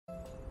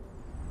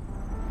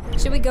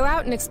Should we go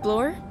out and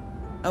explore?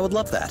 I would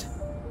love that.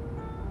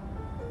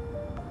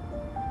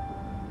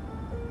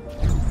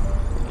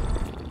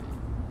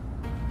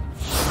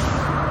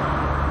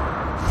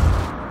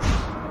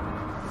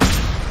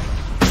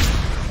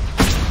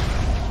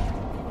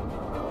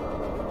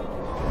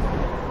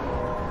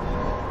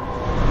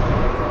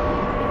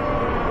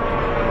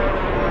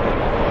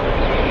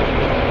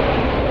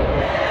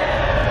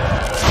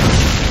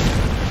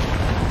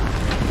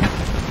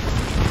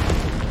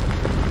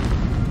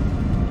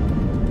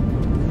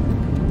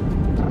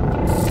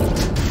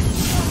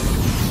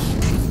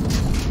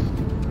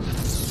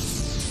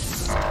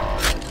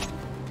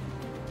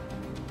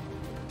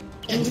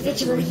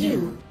 Individual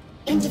U,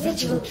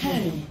 Individual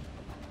K.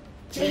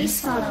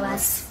 Please follow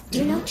us.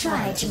 Do not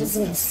try to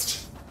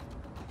resist.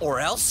 Or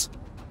else?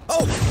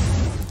 Oh!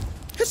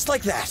 It's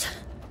like that!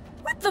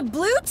 What the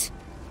bloot?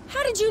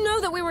 How did you know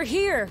that we were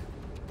here?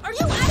 Are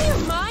you out of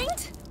your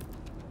mind?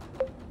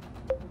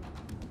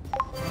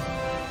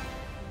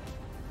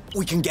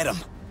 We can get him.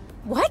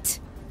 What?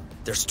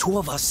 There's 2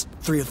 of us,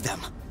 3 of them.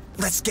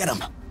 Let's get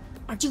him.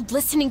 Are you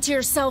listening to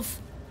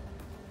yourself?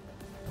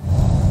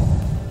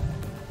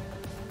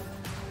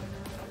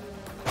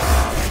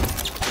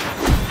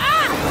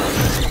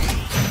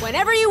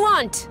 Whenever you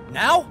want!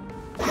 Now?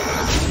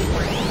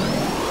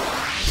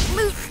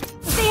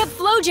 They have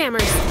flow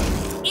jammers!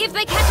 If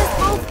they catch us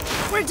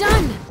both, we're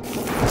done!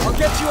 I'll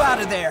get you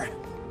out of there!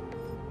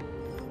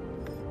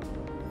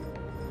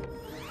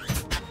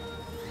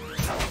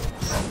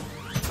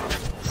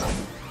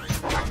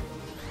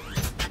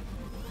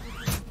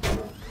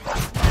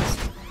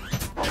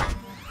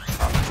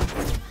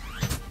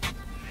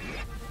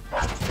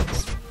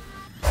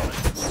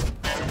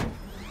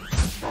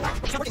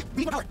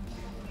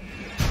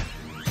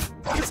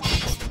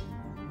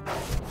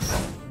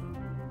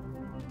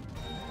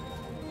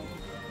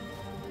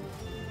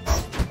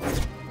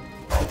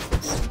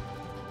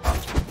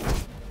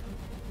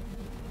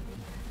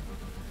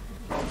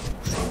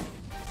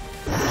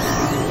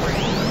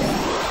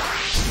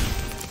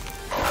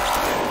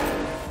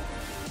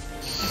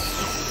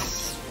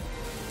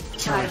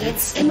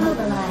 Targets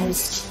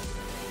immobilized.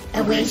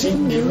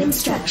 Awaiting new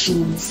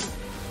instructions.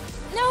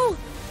 No!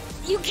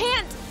 You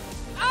can't!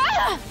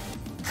 Ah!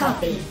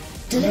 Copy.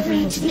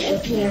 Delivering to the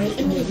apiary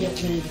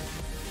immediately.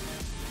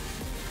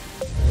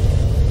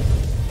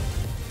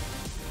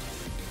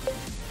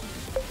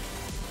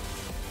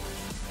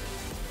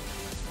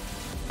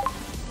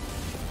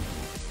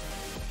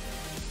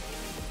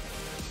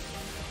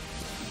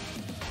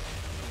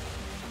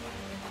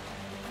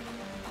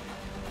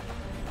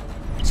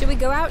 Should we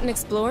go out and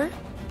explore?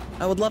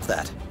 I would love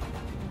that.